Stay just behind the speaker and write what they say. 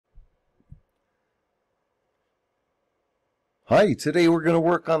Hi, today we're going to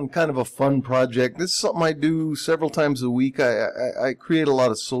work on kind of a fun project. This is something I do several times a week. I create a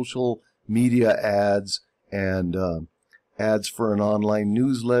lot of social media ads and ads for an online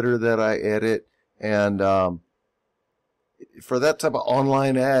newsletter that I edit. And for that type of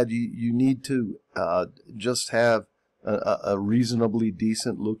online ad, you need to just have a reasonably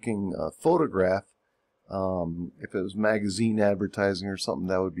decent looking photograph. If it was magazine advertising or something,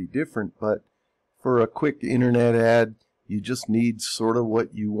 that would be different. But for a quick internet ad, you just need sort of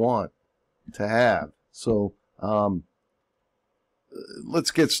what you want to have. So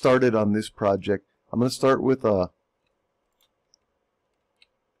let's get started on this project. I'm going to start with a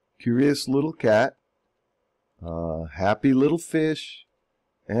curious little cat, a happy little fish,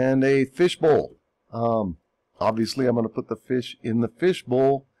 and a fish bowl. Obviously, I'm going to put the fish in the fish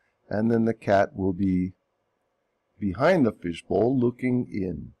bowl, and then the cat will be behind the fish bowl looking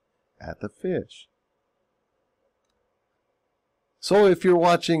in at the fish. So if you're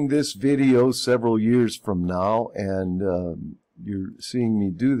watching this video several years from now and you're seeing me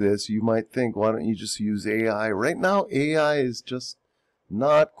do this, you might think, why don't you just use AI? Right now, AI is just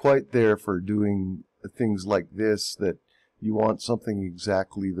not quite there for doing things like this, that you want something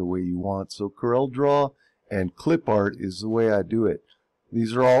exactly the way you want. So CorelDraw and clip art is the way I do it.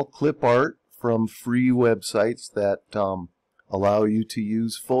 These are all clip art from free websites that allow you to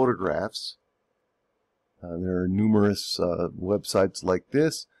use photographs. There are numerous websites like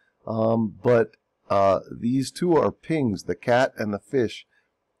this, but these two are pings, the cat and the fish.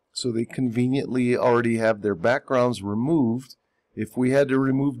 So they conveniently already have their backgrounds removed. If we had to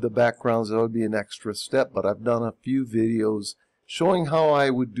remove the backgrounds, that would be an extra step, but I've done a few videos showing how I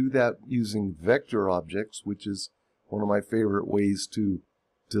would do that using vector objects, which is one of my favorite ways to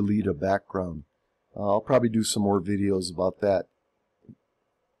delete a background. I'll probably do some more videos about that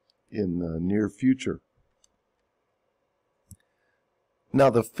in the near future. Now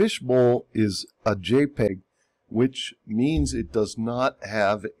the fishbowl is a JPEG, which means it does not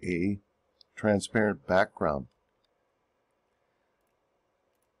have a transparent background.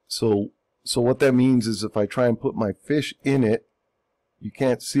 So what that means is if I try and put my fish in it, you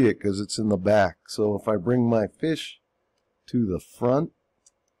can't see it because it's in the back. So if I bring my fish to the front,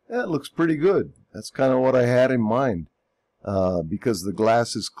 that looks pretty good. That's kind of what I had in mind, because the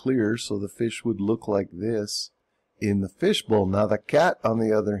glass is clear, so the fish would look like this in the fishbowl. Now the cat, on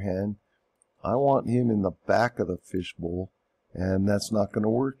the other hand, I want him in the back of the fishbowl, and that's not going to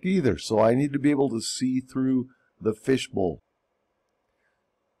work either. So I need to be able to see through the fishbowl.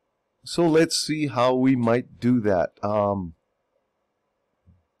 So let's see how we might do that. I'm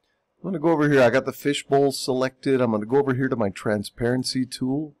going to go over here. I got the fishbowl selected. I'm going to go over here to my transparency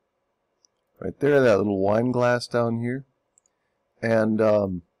tool. Right there, that little wine glass down here.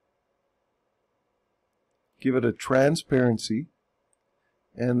 And give it a transparency,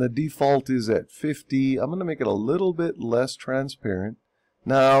 and the default is at 50. I'm going to make it a little bit less transparent.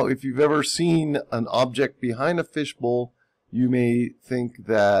 Now, if you've ever seen an object behind a fishbowl, you may think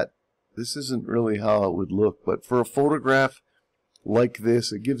that this isn't really how it would look, but for a photograph like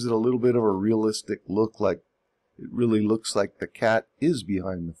this, it gives it a little bit of a realistic look, like it really looks like the cat is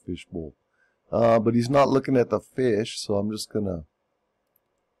behind the fishbowl. But he's not looking at the fish, so I'm just going to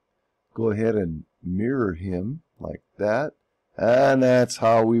go ahead and mirror him like that, and that's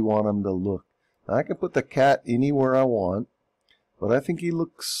how we want him to look. Now I can put the cat anywhere I want, but I think he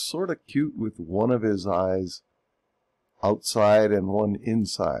looks sort of cute with one of his eyes outside and one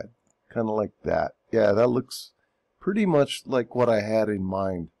inside, kind of like that. Yeah, that looks pretty much like what I had in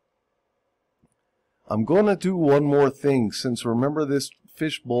mind. I'm going to do one more thing, since remember this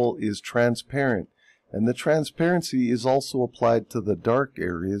fishbowl is transparent. And the transparency is also applied to the dark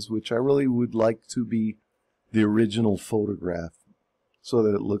areas, which I really would like to be the original photograph, so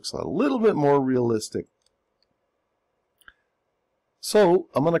that it looks a little bit more realistic. So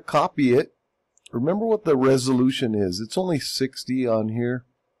I'm going to copy it. Remember what the resolution is. It's only 60 on here,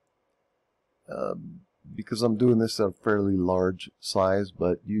 because I'm doing this at a fairly large size,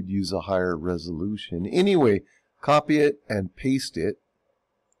 but you'd use a higher resolution. Anyway, copy it and paste it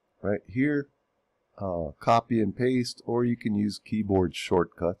right here. Copy and paste, or you can use keyboard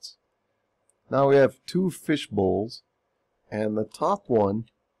shortcuts. Now we have two fish bowls, and the top one,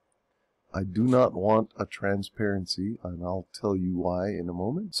 I do not want a transparency, and I'll tell you why in a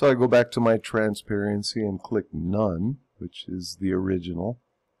moment. So I go back to my transparency and click none, which is the original,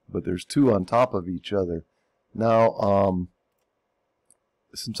 but there's two on top of each other. Now,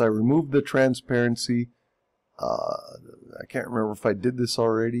 since I removed the transparency, I can't remember if I did this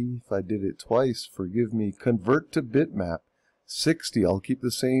already. If I did it twice, forgive me. Convert to bitmap. 60. I'll keep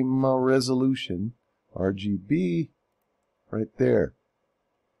the same resolution. RGB. right there.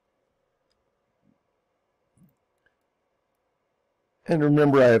 And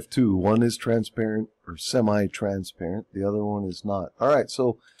remember, I have two. One is transparent or semi-transparent. The other one is not. All right,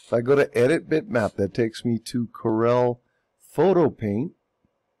 so if I go to Edit Bitmap, that takes me to Corel PhotoPaint.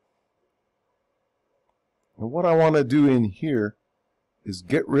 And what I want to do in here is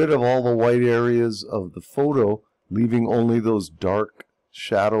get rid of all the white areas of the photo, leaving only those dark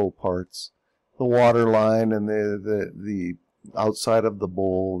shadow parts, the water line and the outside of the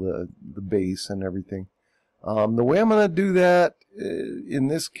bowl, the base and everything. The way I'm going to do that in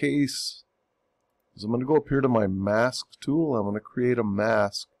this case is I'm going to go up here to my mask tool. I'm going to create a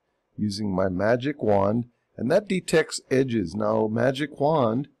mask using my magic wand, and that detects edges. Now, magic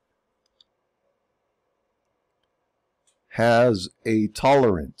wand has a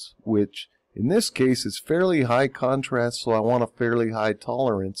tolerance, which in this case is fairly high contrast, so I want a fairly high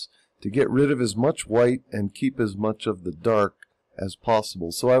tolerance to get rid of as much white and keep as much of the dark as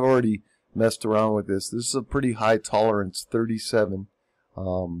possible. So I've already messed around with this. This is a pretty high tolerance, 37.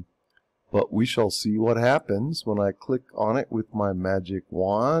 But we shall see what happens when I click on it with my magic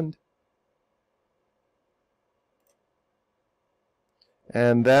wand.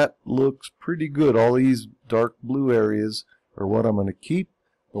 And that looks pretty good. All these dark blue areas are what I'm going to keep.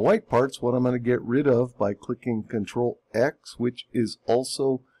 The white part's what I'm going to get rid of by clicking Control X, which is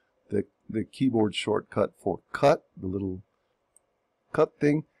also the keyboard shortcut for cut, the little cut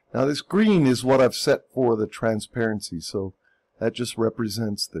thing. Now this green is what I've set for the transparency, so that just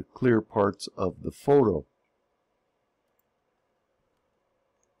represents the clear parts of the photo.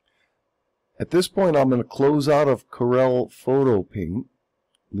 At this point, I'm going to close out of Corel PhotoPaint.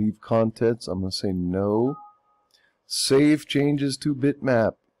 Leave contents. I'm going to say no. Save changes to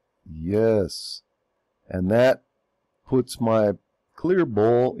bitmap. Yes. And that puts my clear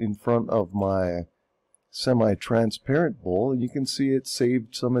bowl in front of my semi-transparent bowl. And you can see it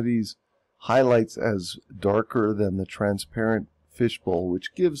saved some of these highlights as darker than the transparent fishbowl,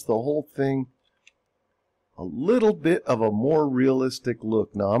 which gives the whole thing a little bit of a more realistic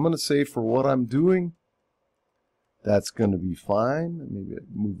look. Now I'm going to say for what I'm doing, that's going to be fine. Maybe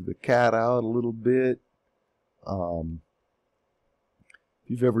move the cat out a little bit. If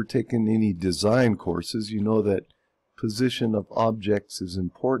you've ever taken any design courses, you know that position of objects is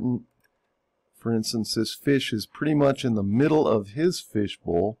important. For instance, this fish is pretty much in the middle of his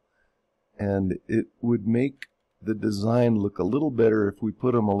fishbowl, and it would make the design look a little better if we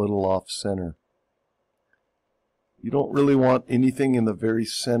put him a little off center. You don't really want anything in the very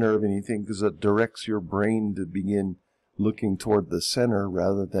center of anything because it directs your brain to begin looking toward the center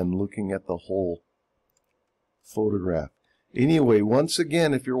rather than looking at the whole photograph. Anyway, once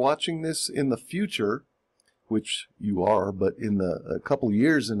again, if you're watching this in the future, which you are, but in a couple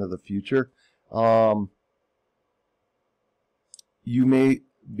years into the future, you may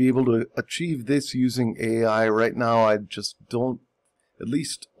be able to achieve this using AI. Right now, I just don't, at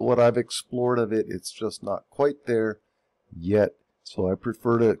least what I've explored of it, it's just not quite there yet. So I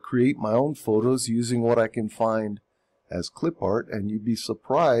prefer to create my own photos using what I can find as clip art, and you'd be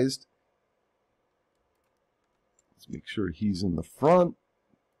surprised. Let's make sure he's in the front.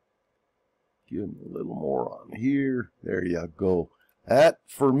 Give him a little more on here. There you go. That,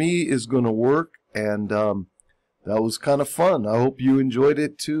 for me, is going to work, and that was kind of fun. I hope you enjoyed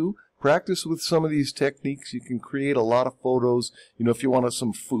it too. Practice with some of these techniques. You can create a lot of photos. You know, if you wanted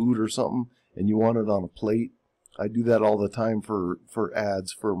some food or something and you want it on a plate, I do that all the time for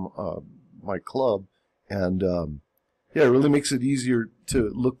ads for my club. And yeah, it really makes it easier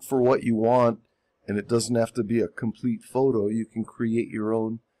to look for what you want, and it doesn't have to be a complete photo. You can create your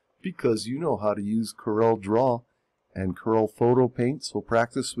own because you know how to use CorelDraw and Corel PhotoPaint. So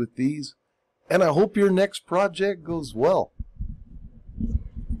practice with these, and I hope your next project goes well.